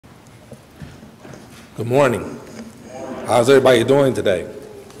Good morning. How's everybody doing today?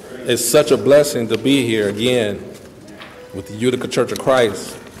 It's such a blessing to be here again with the Utica Church of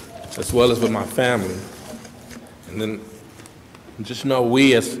Christ, as well as with my family. And then just know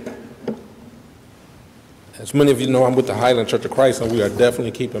as many of you know, I'm with the Highland Church of Christ, and we are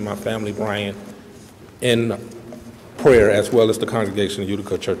definitely keeping my family, Brian, in prayer, as well as the congregation of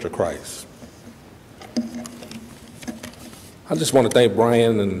Utica Church of Christ. I just want to thank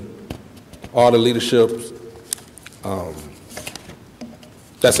Brian and all the leaderships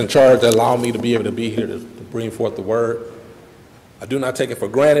that's in charge that allow me to be able to be here to bring forth the word. I do not take it for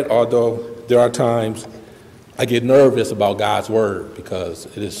granted, although there are times I get nervous about God's word because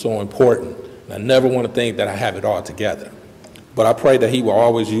it is so important. And I never want to think that I have it all together. But I pray that he will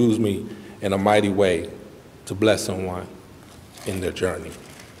always use me in a mighty way to bless someone in their journey.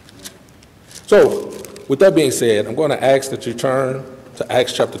 So, with that being said, I'm going to ask that you turn to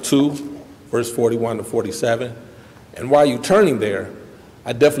Acts chapter 2, verse 41 to 47. And while you're turning there,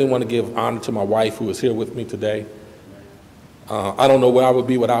 I definitely want to give honor to my wife who is here with me today. I don't know where I would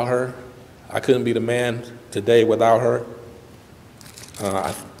be without her. I couldn't be the man today without her.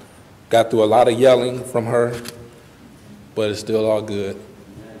 I got through a lot of yelling from her, but it's still all good.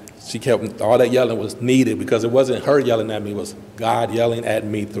 She kept, all that yelling was needed because it wasn't her yelling at me, it was God yelling at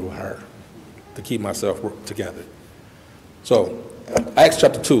me through her to keep myself together. So, Acts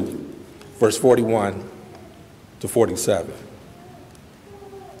chapter 2, verse 41 to 47.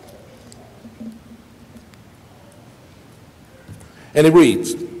 And it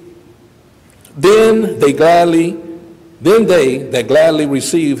reads, Then they that gladly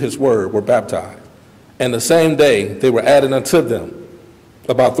received his word were baptized, and the same day they were added unto them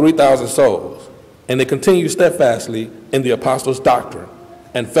about 3,000 souls. And they continued steadfastly in the apostles' doctrine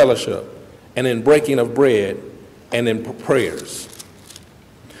and fellowship, and in breaking of bread, and in prayers.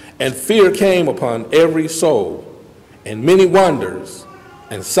 And fear came upon every soul, and many wonders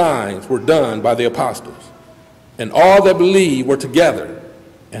and signs were done by the apostles. And all that believed were together,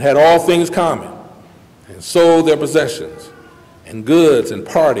 and had all things common, and sold their possessions and goods, and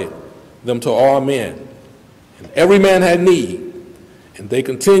parted them to all men. And every man had need, and they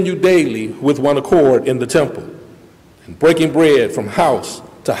continued daily with one accord in the temple, and breaking bread from house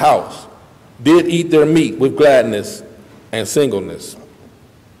to house, did eat their meat with gladness and singleness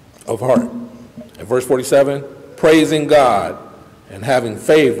of heart. And verse 47, praising God and having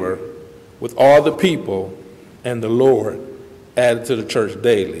favor with all the people, and the Lord added to the church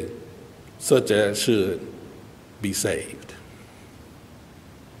daily such as should be saved.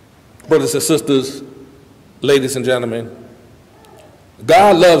 Brothers and sisters, ladies and gentlemen,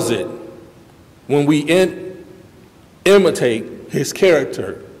 God loves it when we imitate his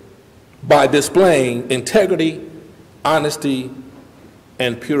character by displaying integrity, honesty,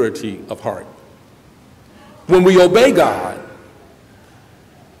 and purity of heart. When we obey God,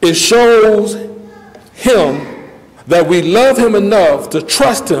 it shows him that we love him enough to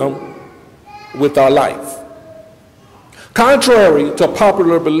trust him with our life. Contrary to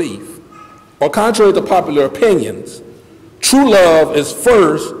popular belief, or contrary to popular opinions, true love is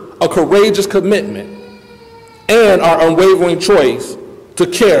first a courageous commitment and our unwavering choice to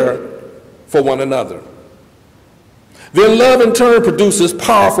care for one another. Then love in turn produces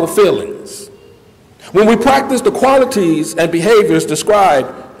powerful feelings. When we practice the qualities and behaviors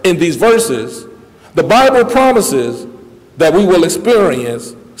described in these verses, the Bible promises that we will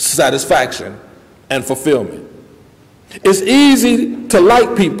experience satisfaction and fulfillment. It's easy to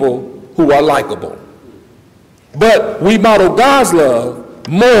like people who are likable, but we model God's love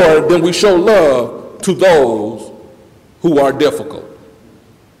more than we show love to those who are difficult.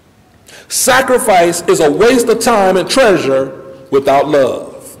 Sacrifice is a waste of time and treasure without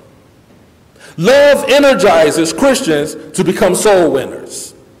love. Love energizes Christians to become soul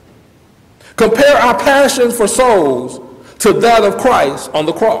winners. Compare our passion for souls to that of Christ on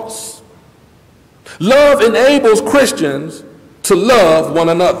the cross. Love enables Christians to love one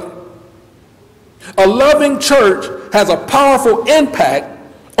another. A loving church has a powerful impact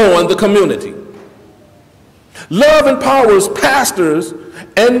on the community. Love empowers pastors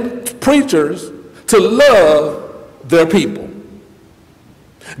and preachers to love their people.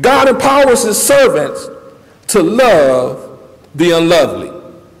 God empowers his servants to love the unlovely.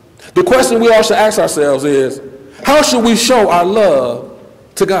 The question we all should ask ourselves is, how should we show our love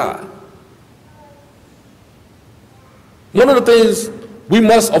to God? One of the things we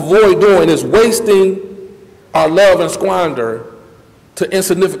must avoid doing is wasting our love and squander to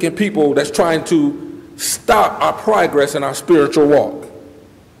insignificant people that's trying to stop our progress in our spiritual walk.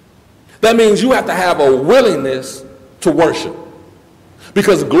 That means you have to have a willingness to worship.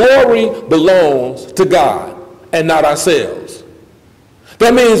 because glory belongs to God and not ourselves.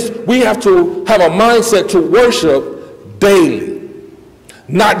 That means we have to have a mindset to worship daily,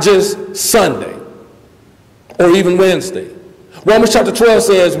 not just Sunday or even Wednesday. Romans chapter 12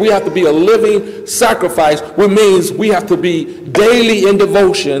 says we have to be a living sacrifice, which means we have to be daily in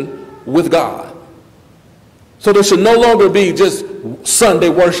devotion with God. So there should no longer be just Sunday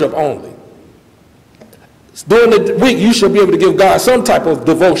worship only. During the week, you should be able to give God some type of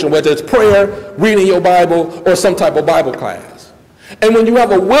devotion, whether it's prayer, reading your Bible, or some type of Bible class. And when you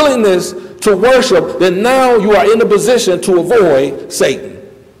have a willingness to worship, then now you are in a position to avoid Satan.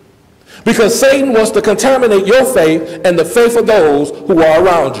 Because Satan wants to contaminate your faith and the faith of those who are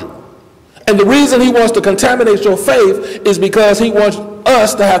around you. And the reason he wants to contaminate your faith is because he wants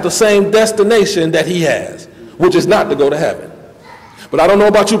us to have the same destination that he has, which is not to go to heaven. But I don't know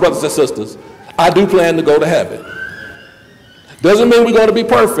about you, brothers and sisters. I do plan to go to heaven. Doesn't mean we're going to be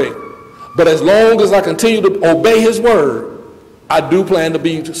perfect, but as long as I continue to obey his word, I do plan to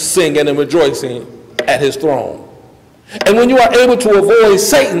be singing and rejoicing at his throne. And when you are able to avoid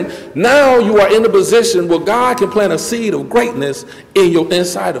Satan, now you are in a position where God can plant a seed of greatness in your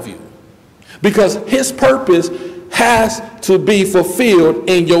inside of you. Because his purpose has to be fulfilled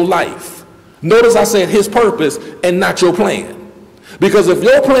in your life. Notice I said his purpose and not your plan. Because if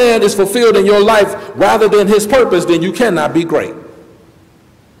your plan is fulfilled in your life rather than his purpose, then you cannot be great.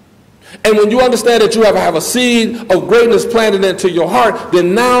 And when you understand that you have a seed of greatness planted into your heart,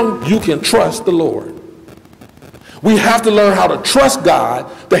 then now you can trust the Lord. We have to learn how to trust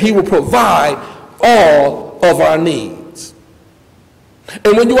God that he will provide all of our needs.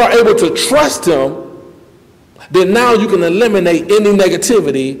 And when you are able to trust him, then now you can eliminate any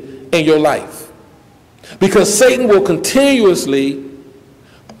negativity in your life. Because Satan will continuously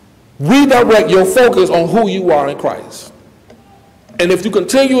redirect your focus on who you are in Christ. And if you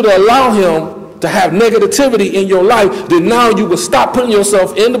continue to allow him to have negativity in your life, then now you will stop putting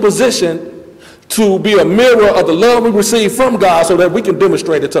yourself in the position to be a mirror of the love we receive from God so that we can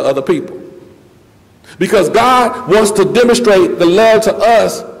demonstrate it to other people. Because God wants to demonstrate the love to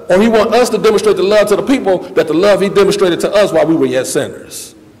us, or he wants us to demonstrate the love to the people, that the love he demonstrated to us while we were yet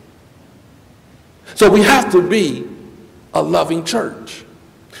sinners. So we have to be a loving church.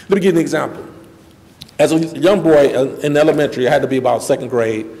 Let me give you an example. As a young boy in elementary, I had to be about second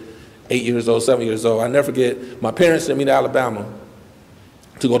grade, 8 years old, 7 years old. I never forget, my parents sent me to Alabama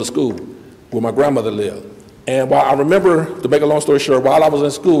to go to school where my grandmother lived. And while I remember, to make a long story short, while I was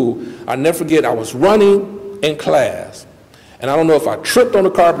in school, I never forget, I was running in class. And I don't know if I tripped on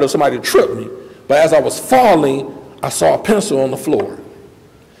the carpet or somebody tripped me, but as I was falling, I saw a pencil on the floor.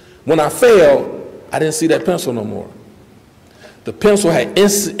 When I fell, I didn't see that pencil no more. The pencil had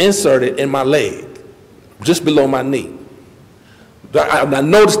inserted in my leg, just below my knee. I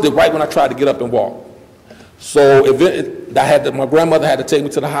noticed it right when I tried to get up and walk. So my grandmother had to take me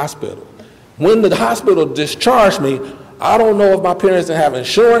to the hospital. When the hospital discharged me, I don't know if my parents didn't have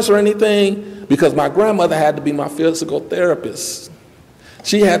insurance or anything, because my grandmother had to be my physical therapist.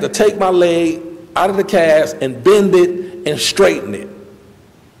 She had to take my leg out of the cast and bend it and straighten it.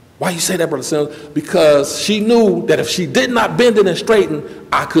 Why you say that, Brother Sims? Because she knew that if she did not bend it and straighten,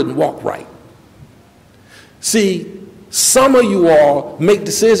 I couldn't walk right. See, some of you all make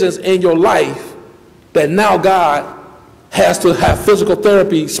decisions in your life that now God has to have physical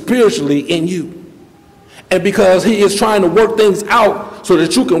therapy spiritually in you. And because he is trying to work things out so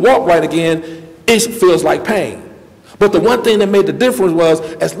that you can walk right again, it feels like pain. But the one thing that made the difference was,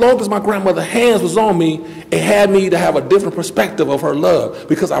 as long as my grandmother's hands was on me, it had me to have a different perspective of her love,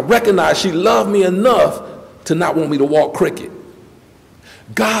 because I recognized she loved me enough to not want me to walk crooked.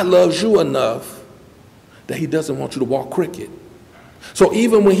 God loves you enough that he doesn't want you to walk crooked. So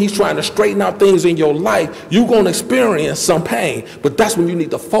even when he's trying to straighten out things in your life, you're going to experience some pain, but that's when you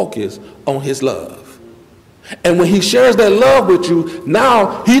need to focus on his love. And when he shares that love with you,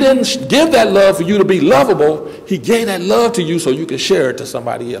 now he didn't give that love for you to be lovable. He gave that love to you so you can share it to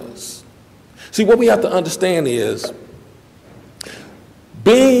somebody else. See, what we have to understand is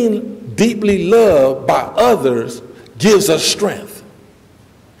being deeply loved by others gives us strength,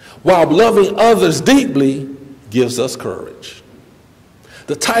 while loving others deeply gives us courage.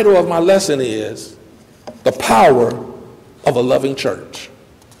 The title of my lesson is The Power of a Loving Church.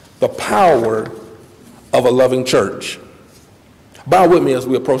 The Power of a Loving Church. Bow with me as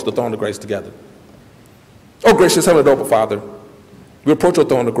we approach the throne of grace together. Oh, gracious Heavenly Father, Father, we approach your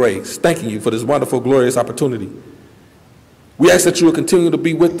throne of grace, thanking you for this wonderful, glorious opportunity. We ask that you will continue to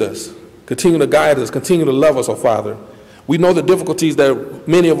be with us, continue to guide us, continue to love us, oh Father. We know the difficulties that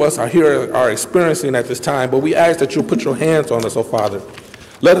many of us are experiencing at this time, but we ask that you put your hands on us, oh Father.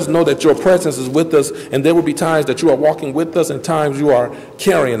 Let us know that your presence is with us, and there will be times that you are walking with us and times you are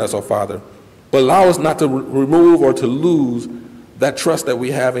carrying us, oh Father. But allow us not to remove or to lose that trust that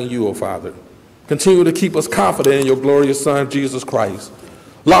we have in you, oh Father. Continue to keep us confident in your glorious Son, Jesus Christ.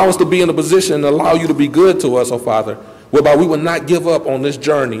 Allow us to be in a position and allow you to be good to us, oh Father, whereby we will not give up on this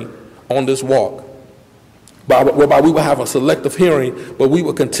journey, on this walk, whereby we will have a selective hearing, but we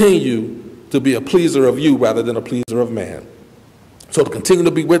will continue to be a pleaser of you rather than a pleaser of man. So to continue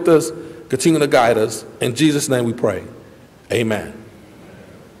to be with us, continue to guide us. In Jesus' name we pray. Amen.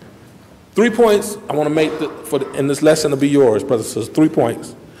 3 points I want to make in this lesson to be yours, brothers and sisters. 3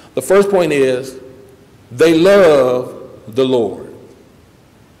 points. The first point is they love the Lord.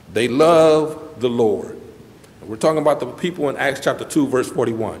 They love the Lord. We're talking about the people in Acts chapter 2, verse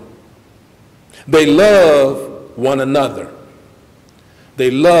 41. They love one another.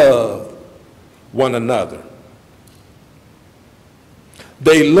 They love one another.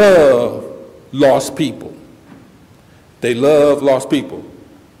 They love lost people. They love lost people.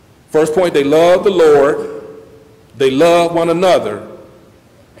 First point, they love the Lord, they love one another,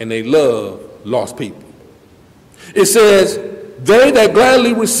 and they love lost people. It says, they that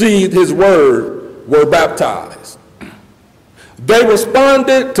gladly received his word were baptized. They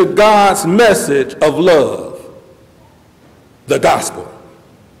responded to God's message of love, the gospel.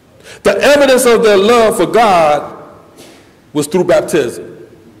 The evidence of their love for God was through baptism.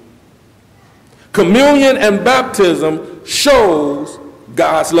 Communion and baptism shows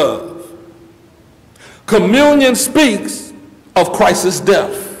God's love. Communion speaks of Christ's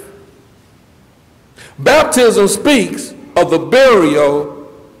death. Baptism speaks of the burial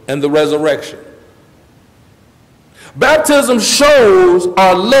and the resurrection. Baptism shows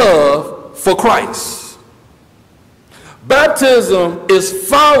our love for Christ. Baptism is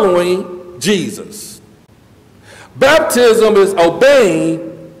following Jesus. Baptism is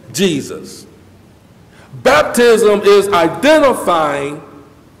obeying Jesus. Baptism is identifying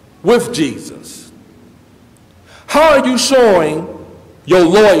with Jesus. How are you showing your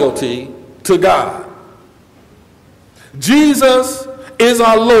loyalty to God? Jesus is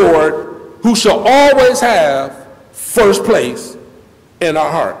our Lord, who shall always have first place in our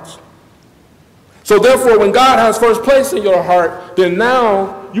hearts. So therefore, when God has first place in your heart, then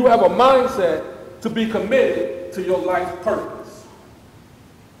now you have a mindset to be committed to your life purpose.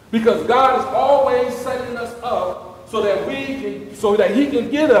 Because God is always setting us up so that he can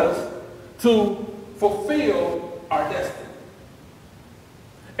get us to fulfill our destiny.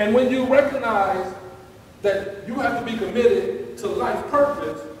 And when you recognize that you have to be committed to life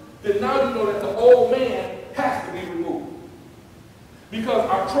purpose, then now you know that the old man has to be removed. Because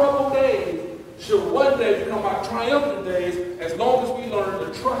our troubled days should one day become our triumphant days as long as we learn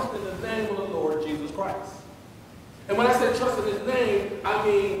to trust in the name of the Lord Jesus Christ. And when I say trust in his name, I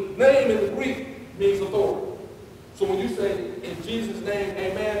mean name in the Greek means authority. So when you say in Jesus' name,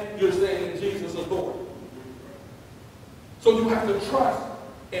 amen, you're saying in Jesus' authority. So you have to trust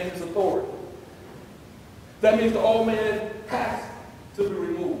in his authority. That means the old man has to be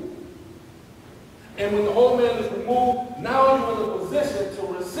removed. And when the old man is removed, now you're in a position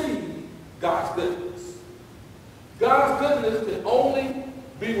to receive God's goodness. God's goodness can only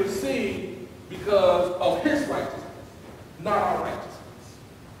be received because of his righteousness, not our righteousness.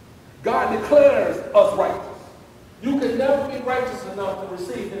 God declares us righteous. You can never be righteous enough to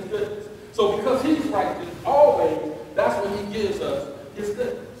receive his goodness. So because he's righteous always, that's when he gives us his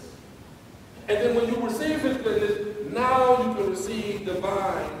goodness. And then when you receive his goodness, now you can receive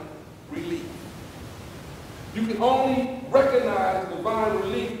divine relief. You can only recognize divine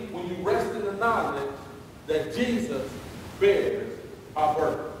relief when you rest in the knowledge that Jesus bears our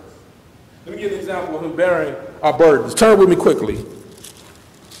burdens. Let me give an example of him bearing our burdens. Turn with me quickly.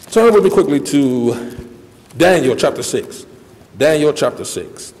 Turn with me quickly to Daniel chapter 6. Daniel chapter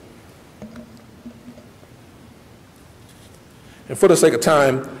 6. And for the sake of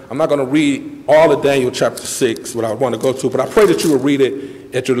time, I'm not going to read all of Daniel chapter 6, what I want to go to, but I pray that you will read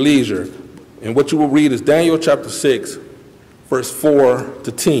it at your leisure. And what you will read is Daniel chapter 6, verse 4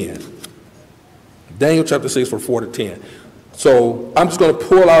 to 10. Daniel chapter 6, verse 4 to 10. So I'm just going to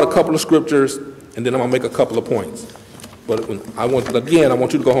pull out a couple of scriptures, and then I'm going to make a couple of points. But I want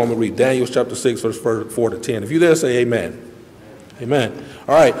you to go home and read Daniel chapter 6, verse 4 to 10. If you're there, say amen. Amen.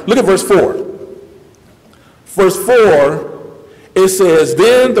 All right, look at verse 4. Verse 4, it says,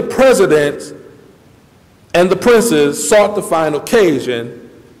 then the presidents and the princes sought to find occasion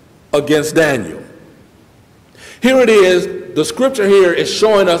against Daniel. Here it is, the scripture here is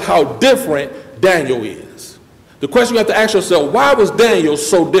showing us how different Daniel is. The question you have to ask yourself, why was Daniel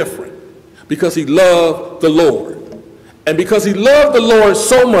so different? Because he loved the Lord. And because he loved the Lord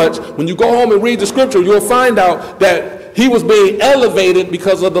so much, when you go home and read the scripture, you'll find out that he was being elevated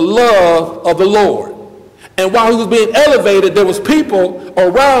because of the love of the Lord. And while he was being elevated, there was people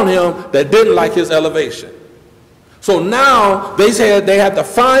around him that didn't like his elevation. So now they said they had to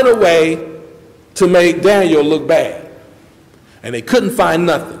find a way to make Daniel look bad. And they couldn't find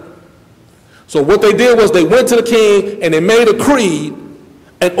nothing. So what they did was they went to the king and they made a creed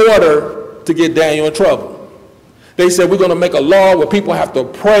in order to get Daniel in trouble. They said, we're going to make a law where people have to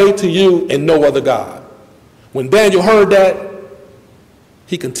pray to you and no other God. When Daniel heard that,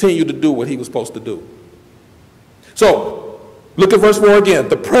 he continued to do what he was supposed to do. So, look at verse 4 again.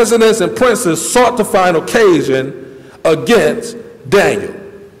 The presidents and princes sought to find occasion against Daniel.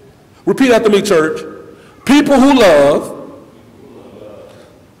 Repeat after me, church. People who love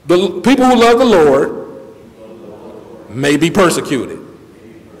the Lord may be persecuted.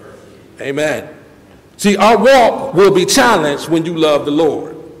 Amen. See, our walk will be challenged when you love the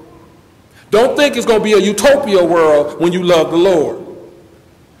Lord. Don't think it's going to be a utopia world when you love the Lord.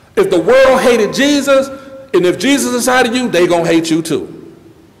 If the world hated Jesus, and if Jesus is inside of you, they're going to hate you too.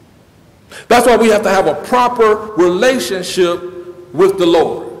 That's why we have to have a proper relationship with the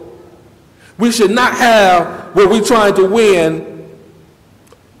Lord. We should not have where we're trying to win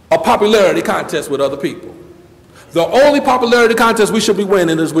a popularity contest with other people. The only popularity contest we should be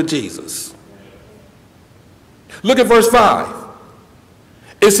winning is with Jesus. Look at verse 5.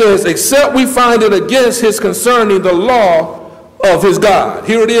 It says, except we find it against his concerning the law of his God.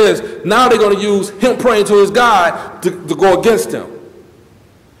 Here it is. Now they're going to use him praying to his God to go against him.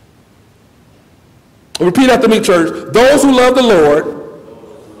 Repeat after me, church. Those who love the Lord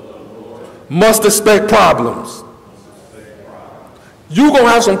must expect problems. You're going to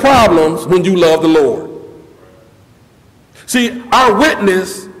have some problems when you love the Lord. See, our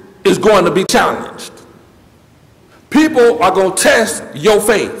witness is going to be challenged. People are going to test your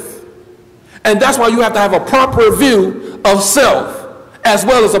faith. And that's why you have to have a proper view of self as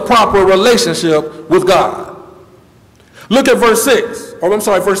well as a proper relationship with God. Look at verse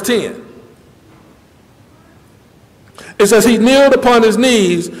 10. It says he kneeled upon his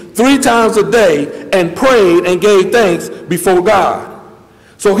knees 3 times a day and prayed and gave thanks before God.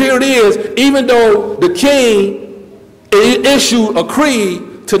 So here it is, even though the king issued a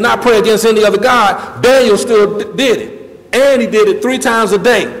creed to not pray against any other God, Daniel still did it. And he did it 3 times a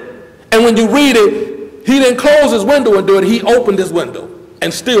day. And when you read it, he didn't close his window and do it. He opened his window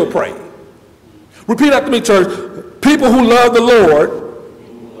and still prayed. Repeat after me, church. People who love the Lord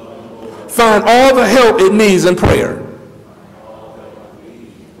find all the help it needs in prayer.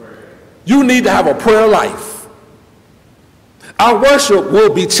 You need to have a prayer life. Our worship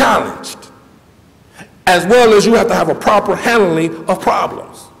will be challenged, as well as you have to have a proper handling of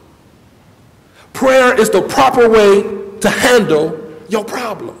problems. Prayer is the proper way to handle your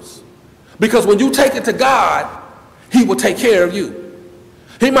problems. Because when you take it to God, he will take care of you.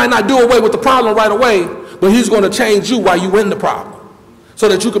 He might not do away with the problem right away, but he's going to change you while you're in the problem so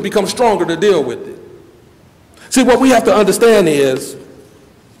that you can become stronger to deal with it. See, what we have to understand is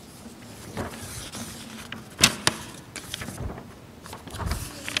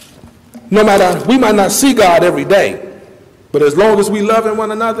no matter, we might not see God every day, but as long as we love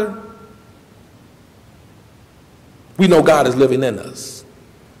one another, we know God is living in us.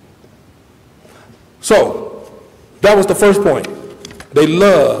 So, that was the first point. They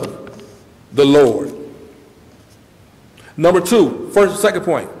love the Lord. Number 2, second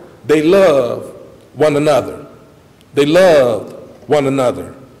point, they love one another. They loved one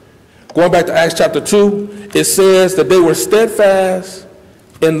another. Going back to Acts chapter 2, it says that they were steadfast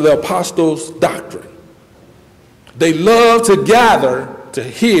in the apostles' doctrine. They loved to gather to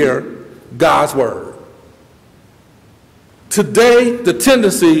hear God's word. Today, the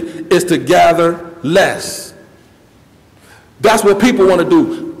tendency is to gather less. That's what people want to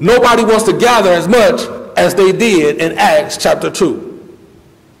do. Nobody wants to gather as much as they did in Acts chapter 2.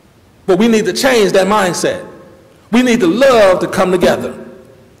 But we need to change that mindset. We need to love to come together.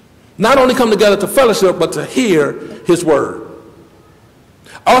 Not only come together to fellowship, but to hear his word.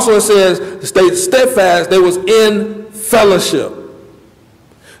 Also it says, stay steadfast, they was in fellowship.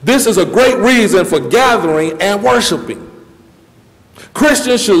 This is a great reason for gathering and worshiping.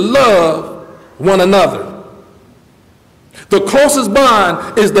 Christians should love one another. The closest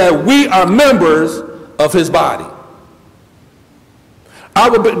bond is that we are members of his body. I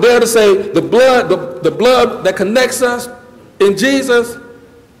would dare to say the blood that connects us in Jesus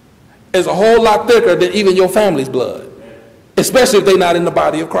is a whole lot thicker than even your family's blood, especially if they're not in the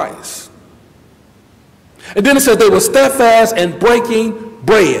body of Christ. And then it says they were steadfast in breaking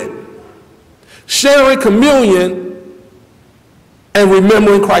bread, sharing communion and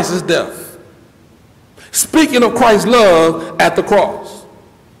remembering Christ's death. Speaking of Christ's love at the cross,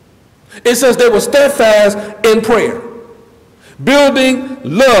 it says they were steadfast in prayer, building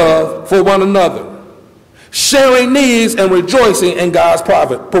love for one another, sharing needs and rejoicing in God's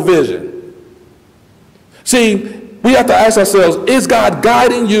provision. See, we have to ask ourselves, is God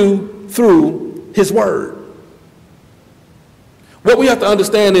guiding you through his word? What we have to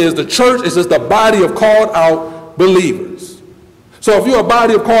understand is the church is just a body of called out believers. So if you're a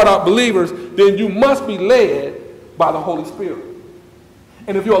body of called out believers, then you must be led by the Holy Spirit.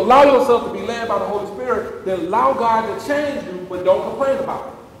 And if you allow yourself to be led by the Holy Spirit, then allow God to change you, but don't complain about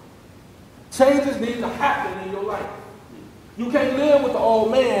it. Changes need to happen in your life. You can't live with the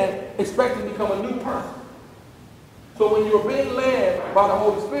old man expecting to become a new person. So when you're being led by the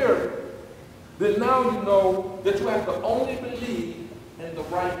Holy Spirit, then now you know that you have to only believe in the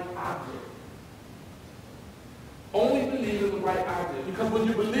right object. Only believe in the right object. Because when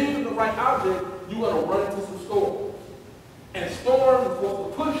you believe in the right object, you're going to run into some storms. And storms is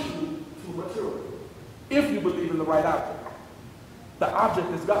going to push you to maturity. If you believe in the right object. The object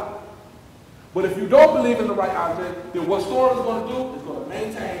is God. But if you don't believe in the right object, then what storm is going to do is going to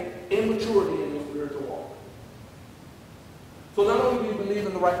maintain immaturity in your spiritual walk. So not only do you believe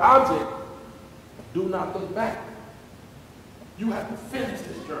in the right object, do not look back. You have to finish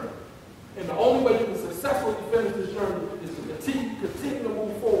this journey. And the only way you can successfully finish this journey is to continue to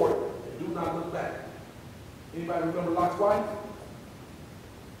move forward and do not look back. Anybody remember Lot's wife?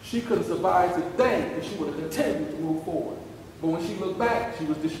 She could have survived today if she would have continued to move forward. But when she looked back, she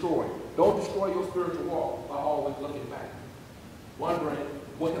was destroyed. Don't destroy your spiritual walk by always looking back. Wondering,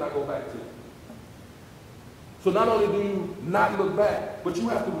 what can I go back to? So not only do you not look back, but you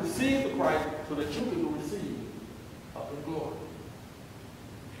have to receive the Christ so that you can receive up in glory.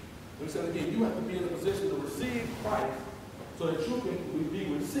 Let me say it again. You have to be in a position to receive Christ so that you can be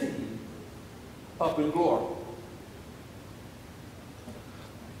received up in glory.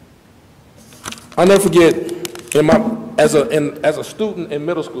 I'll never forget, as a student in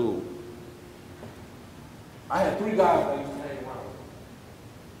middle school, I had 3 guys I used to hang around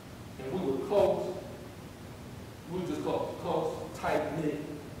with. And we were close. We were just close, tight-knit.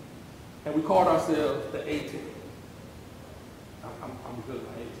 And we called ourselves the A-Team. I'm good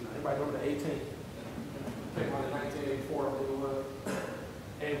at 18. Everybody remember the A-Team? Came out in 1984, I think it was.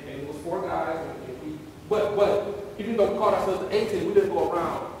 And it was 4 guys. But even though we called ourselves the A-Team, we didn't go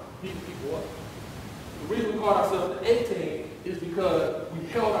around beating people up. The reason we called ourselves the A-Team is because we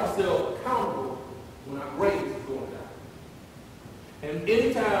held ourselves accountable when our grades was going down. And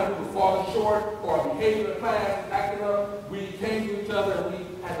anytime we were falling short or our behavior in class was acting up, we came to each other and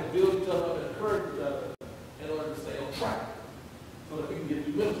we had to build each other up and encourage each other in order to stay on track so that we can get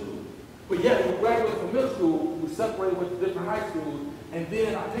through middle school. But yet, when we graduated from middle school, we separated with different high schools, and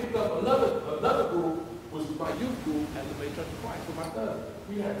then I picked up another group, which was my youth group at the Bay Church of Christ with my cousin.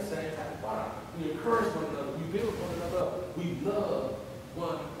 We had the same type of bond. We encouraged one another. We built one another up. We loved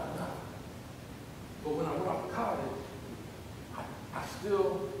one another. But when I went off to college, I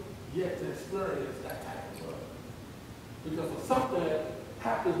still yet to experience that type of love. Because of something that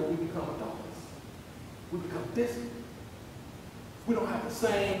happens when we become adults. We become distant. We don't have the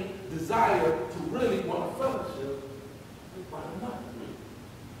same desire to really want a fellowship with one another.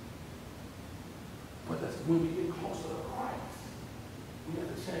 But that's when we get closer to Christ, we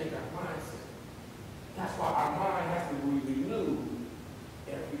have to change our mindset. That's why our mind has to be renewed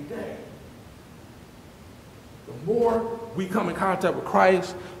every day. The more we come in contact with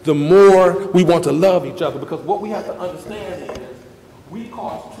Christ, the more we want to love each other. Because what we have to understand is we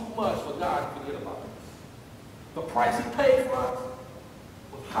cost too much for God to forget about us. The price he paid for us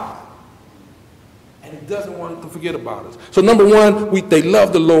was high. And he doesn't want to forget about us. So number one, they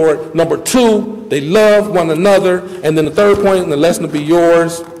love the Lord. Number two, they love one another. And then the third point, and the lesson will be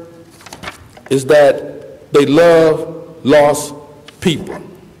yours, is that they love lost people.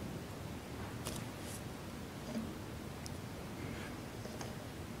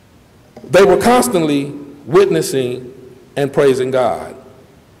 They were constantly witnessing and praising God.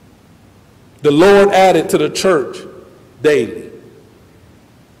 The Lord added to the church daily.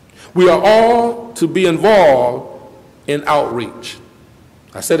 We are all to be involved in outreach.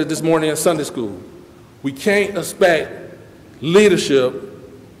 I said it this morning in Sunday school. We can't expect leadership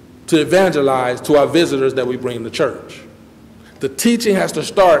to evangelize to our visitors that we bring to church. The teaching has to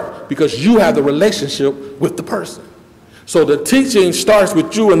start because you have the relationship with the person. So the teaching starts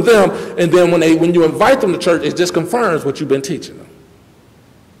with you and them, and then when you invite them to church, it just confirms what you've been teaching them.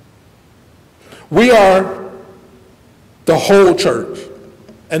 We are the whole church.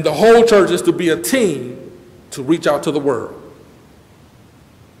 And the whole church is to be a team to reach out to the world.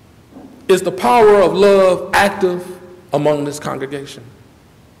 Is the power of love active among this congregation?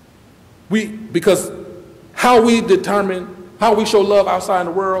 Because how we determine, how we show love outside in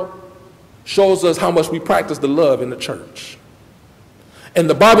the world shows us how much we practice the love in the church. And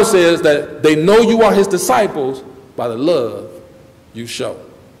the Bible says that they know you are his disciples by the love you show.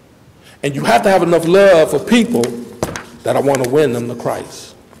 And you have to have enough love for people that I want to win them to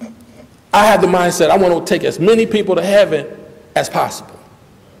Christ. I have the mindset I want to take as many people to heaven as possible.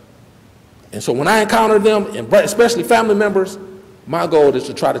 And so when I encounter them, and especially family members, my goal is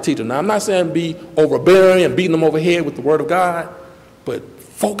to try to teach them. Now, I'm not saying be overbearing and beating them over the head with the word of God, but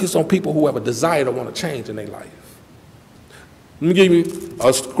focus on people who have a desire to want to change in their life. Let me give you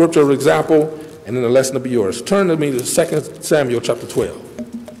a scripture example, and then the lesson will be yours. Turn to me to 2 Samuel chapter 12.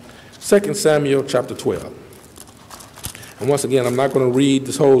 2 Samuel chapter 12. And once again, I'm not going to read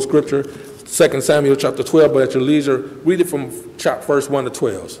this whole scripture, 2 Samuel chapter 12, but at your leisure, read it from verse 1 to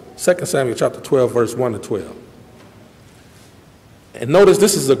 12. 2 Samuel chapter 12, verse 1 to 12. And notice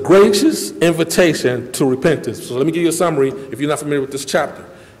this is a gracious invitation to repentance. So let me give you a summary if you're not familiar with this chapter.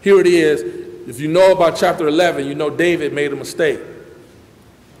 Here it is. If you know about chapter 11, you know David made a mistake.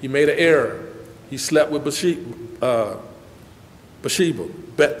 He made an error. He slept with Bathsheba.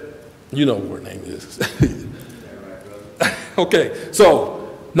 You know what her name is. Okay,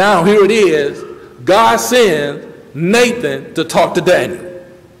 so now here it is. God sends Nathan to talk to Daniel.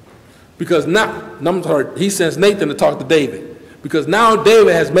 Because now, I'm sorry, he sends Nathan to talk to David. Because now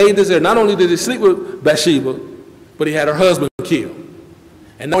David has made this error. Not only did he sleep with Bathsheba, but he had her husband killed.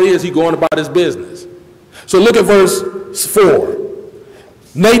 And now he going about his business. So look at verse 4.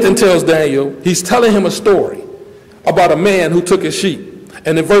 Nathan tells Daniel, he's telling him a story about a man who took his sheep.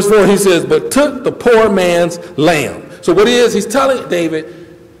 And in verse 4 he says, but took the poor man's lamb. So what he is, he's telling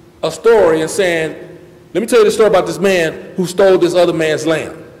David a story and saying, let me tell you the story about this man who stole this other man's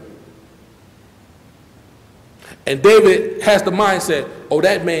lamb. And David has the mindset, oh,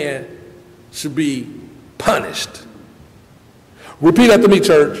 that man should be punished. Repeat after me,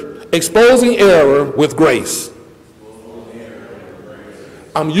 church. Exposing error with grace.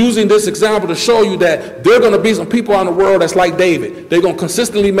 I'm using this example to show you that there are going to be some people in the world that's like David. They're going to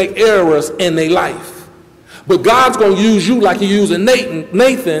consistently make errors in their life. But God's going to use you like he used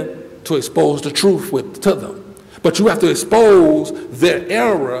Nathan to expose the truth to them. But you have to expose their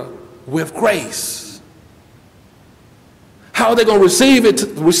error with grace. How are they going to receive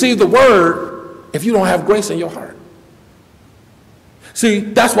the word if you don't have grace in your heart? See,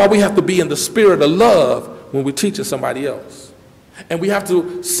 that's why we have to be in the spirit of love when we're teaching somebody else. And we have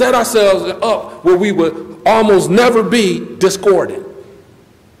to set ourselves up where we would almost never be discordant.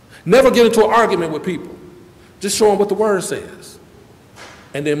 Never get into an argument with people. Just show them what the word says.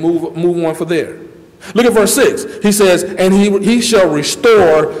 And then move on from there. Look at verse 6. He says, and he shall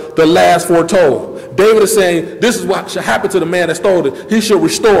restore the last foretold. David is saying, this is what shall happen to the man that stole it. He shall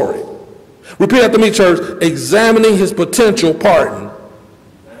restore it. Repeat after me, church. Examining his potential pardon.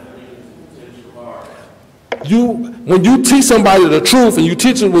 When you teach somebody the truth and you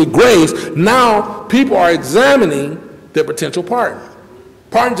teach it with grace, now people are examining their potential pardon.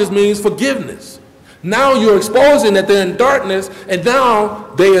 Pardon just means forgiveness. Now you're exposing that they're in darkness, and now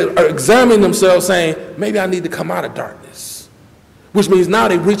they are examining themselves saying, maybe I need to come out of darkness. Which means now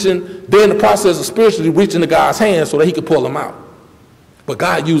they're in the process of spiritually reaching to God's hand so that he can pull them out. But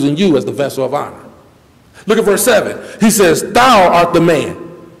God using you as the vessel of honor. Look at verse 7. He says, thou art the man.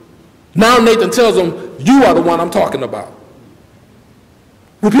 Now Nathan tells him, you are the one I'm talking about.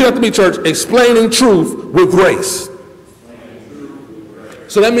 Repeat after me, church. Explaining truth with grace.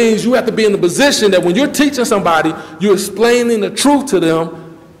 So that means you have to be in the position that when you're teaching somebody, you're explaining the truth to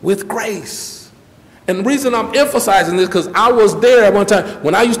them with grace. And the reason I'm emphasizing this because I was there at one time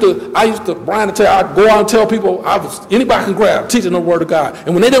when I used to Brian, I'd go out and tell people anybody can grab, teaching the word of God.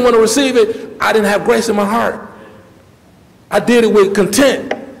 And when they didn't want to receive it, I didn't have grace in my heart. I did it with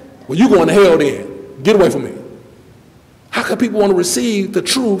content. Well, you going to hell then. Get away from me. How can people want to receive the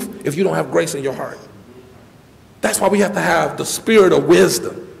truth if you don't have grace in your heart? That's why we have to have the spirit of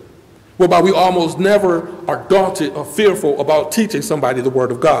wisdom, whereby we almost never are daunted or fearful about teaching somebody the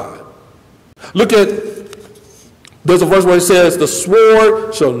word of God. Look at, there's a verse where it says, the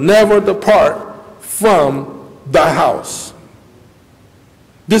sword shall never depart from thy house.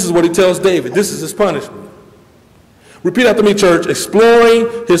 This is what he tells David. This is his punishment. Repeat after me, church.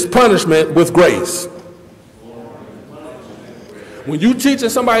 Exploring his punishment with grace. When you teaching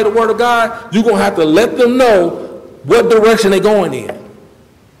somebody the word of God, you're going to have to let them know what direction they're going in.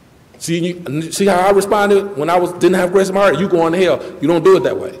 See how I responded when I didn't have grace in my heart? You going to hell. You don't do it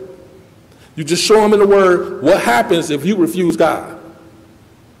that way. You just show them in the word what happens if you refuse God.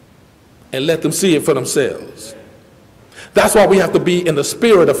 and let them see it for themselves. That's why we have to be in the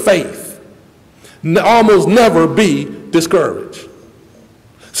spirit of faith. Almost never be discouraged.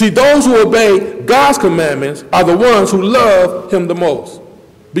 See, those who obey God's commandments are the ones who love him the most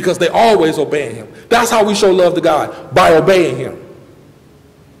because they always obey him. That's how we show love to God, by obeying him.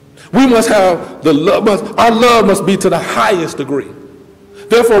 We must have the love, our love must be to the highest degree.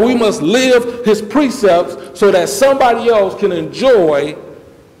 Therefore, we must live his precepts so that somebody else can enjoy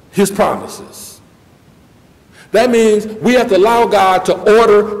his promises. That means we have to allow God to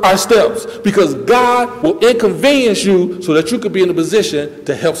order our steps because God will inconvenience you so that you could be in a position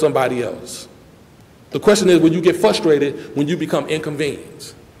to help somebody else. The question is, will you get frustrated when you become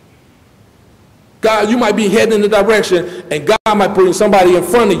inconvenienced? God, you might be heading in the direction and God might bring somebody in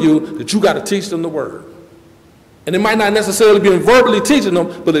front of you that you got to teach them the word. And it might not necessarily be verbally teaching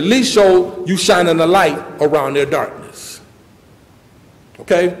them, but at least show you shining a light around their darkness.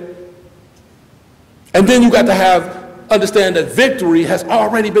 Okay? And then you got to understand that victory has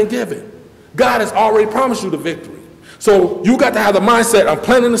already been given. God has already promised you the victory. So you got to have the mindset, I'm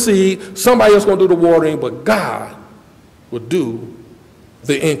planting the seed, somebody else going to do the watering, but God will do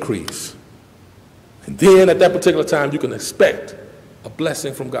the increase. And then at that particular time, you can expect a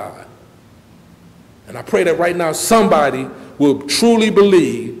blessing from God. And I pray that right now somebody will truly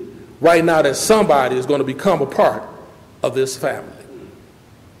believe right now that somebody is going to become a part of this family.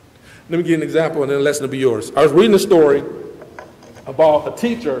 Let me give you an example and then the lesson will be yours. I was reading a story about a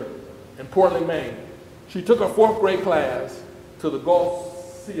teacher in Portland, Maine. She took her 4th grade class to the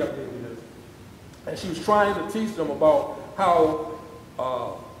Gulf Sea, I think it is. And she was trying to teach them about how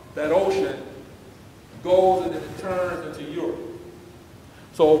that ocean goes and then it turns into Europe.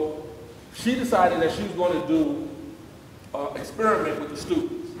 So she decided that she was going to do an experiment with the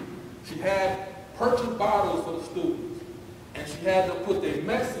students. She had purchased bottles for the students, and she had them put their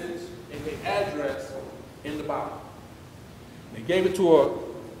message and their address in the bottle. They gave it to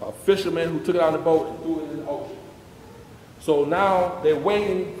a fisherman who took it out of the boat and threw it in the ocean. So now they're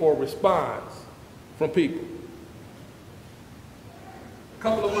waiting for a response from people. A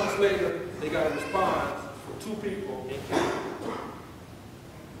couple of months later, they got a response from 2 people in Canada.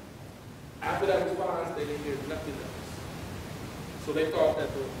 After that response, they didn't hear nothing else. So they thought that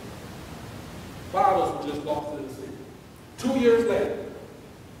the bottles were just lost in the sea. 2 years later,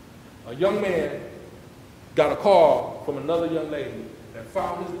 a young man got a call from another young lady that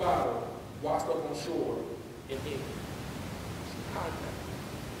found his bottle washed up on shore in England. She contacted me.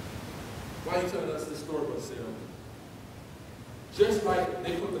 Why are you telling us this story, Brother Sil? Just like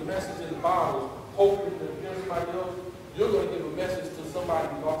they put the message in the bottle, hoping to hear somebody else, you're going to give a message to somebody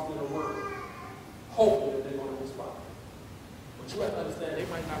lost in the world, hoping that they're going to respond. But you have to understand, they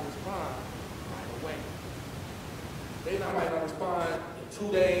might not respond right away. They might not respond in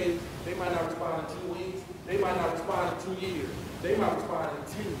 2 days. They might not respond in 2 weeks. They might not respond in 2 years. They might respond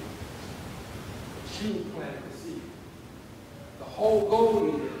in 10 years. But you planted the seed. The whole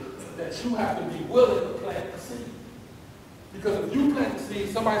goal is that you have to be willing to plant the seed. Because if you plant the seed,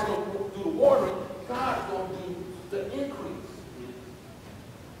 somebody's going to do the watering, God's going to do the increase.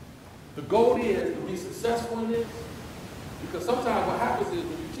 The goal is to be successful in this. Because sometimes what happens is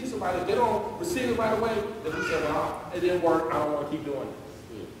when you teach somebody, if they don't receive it right away, then we say, well, it didn't work, I don't want to keep doing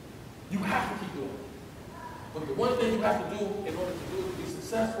it. You have to keep doing it. But the one thing you have to do in order to do it to be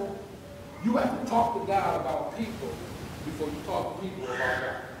successful, you have to talk to God about people before you talk to people about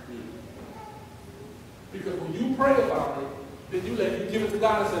God. Because when you pray about it, then you give it to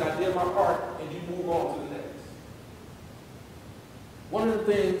God and say, I did my part, and you move on to the next. One of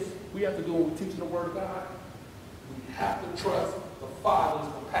the things we have to do when we're teaching the Word of God, we have to trust the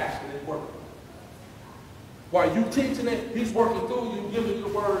Father's compassionate work. While you teaching it, he's working through you, giving you the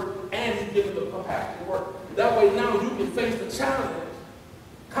word, and he's giving the compassionate work. That way now you can face the challenge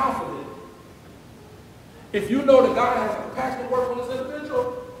confident. If you know that God has a compassionate work on this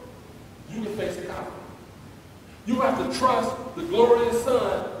individual, you can face it confident. You have to trust the glorious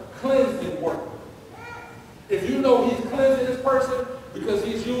Son cleansing work. If you know he's cleansing this person because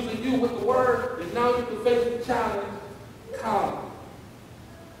he's using you with the word, then now you can face the challenge calmly.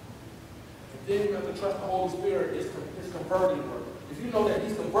 And then you have to trust the Holy Spirit is converting work. If you know that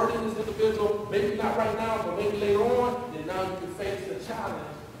he's converting this individual, maybe not right now, but maybe later on, then now you can face the challenge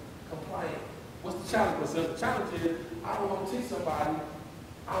compliant. What's the challenge? Because the challenge is, I don't want to teach somebody,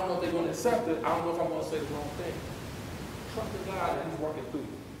 I don't know if they're going to accept it, I don't know if I'm going to say the wrong thing. Trust in God that he's working through you.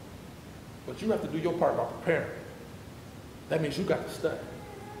 But you have to do your part by preparing. That means you got to study.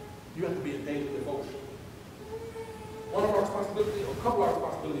 You have to be a daily devotion. One of our responsibilities, or a couple of our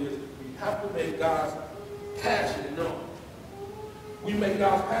responsibilities, is we have to make God's passion known. we make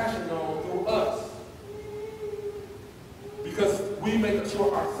God's passion known through us. Because we make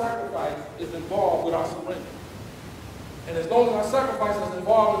sure our sacrifice is involved with our surrender. And as long as our sacrifice is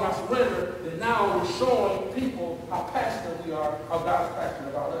involved in our surrender, then now we're showing people how passionate we are, how God's passionate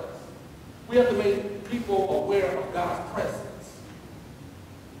about us. We have to make people aware of God's presence.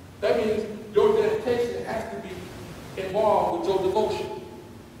 That means your dedication has to be involved with your devotion.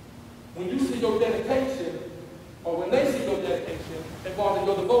 When you see your dedication, or when they see your dedication involved in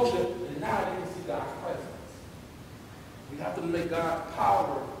your devotion, then now they can see God's presence. We have to make God's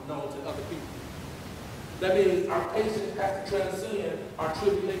power known to other people. That means our patience has to transcend our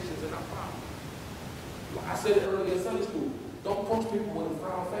tribulations and our problems. I said it earlier in Sunday school. Don't approach people with a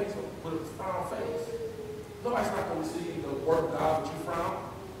frown face or with a frown face. Nobody's not going to receive the word of God with you frown.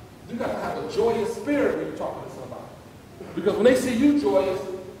 You got to have a joyous spirit when you're talking to somebody. Because when they see you joyous,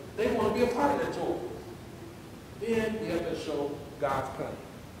 they want to be a part of that joy. Then we have to show God's plan.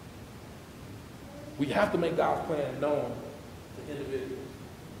 We have to make God's plan known to individuals.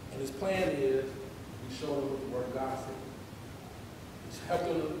 And his plan is we show them what the word of God says. We help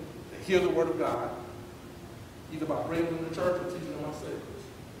them to hear the word of God, either by bringing them to church or teaching them ourselves.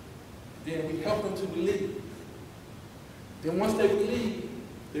 Then we help them to believe. Then once they believe,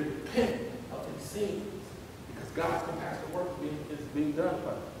 they repent of their sins because God's compassionate work is being done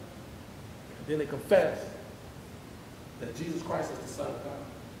by them. And then they confess that Jesus Christ is the Son of God.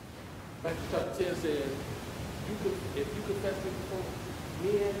 Matthew chapter 10 says, if you confess me before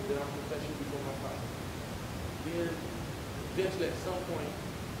men, then I'll confess you before my Father. Then eventually at some point,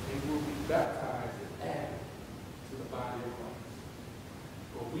 they will be baptized and added to the body of Christ.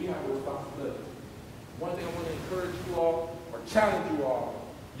 But we have a responsibility. One thing I want to encourage you all, or challenge you all,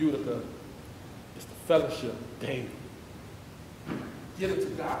 Utica, is the fellowship daily. Get into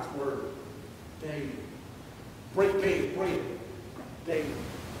God's word daily. Break bread daily.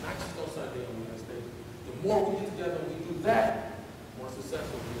 Not just on Sunday and Wednesday. The more we get together and we do that, the more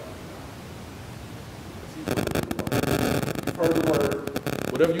successful we are. You've heard the word.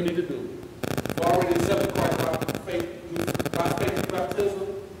 Whatever you need to do. You've already accepted Christ by faith through baptism.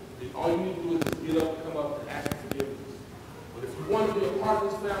 Then all you need to do is just get up and come up and ask for forgiveness. But if you want to be a part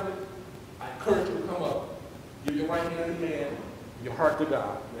of this family, I encourage you to come up. Give your right hand to man and your heart to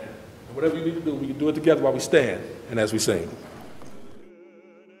God. Man. And whatever you need to do, we can do it together while we stand and as we sing.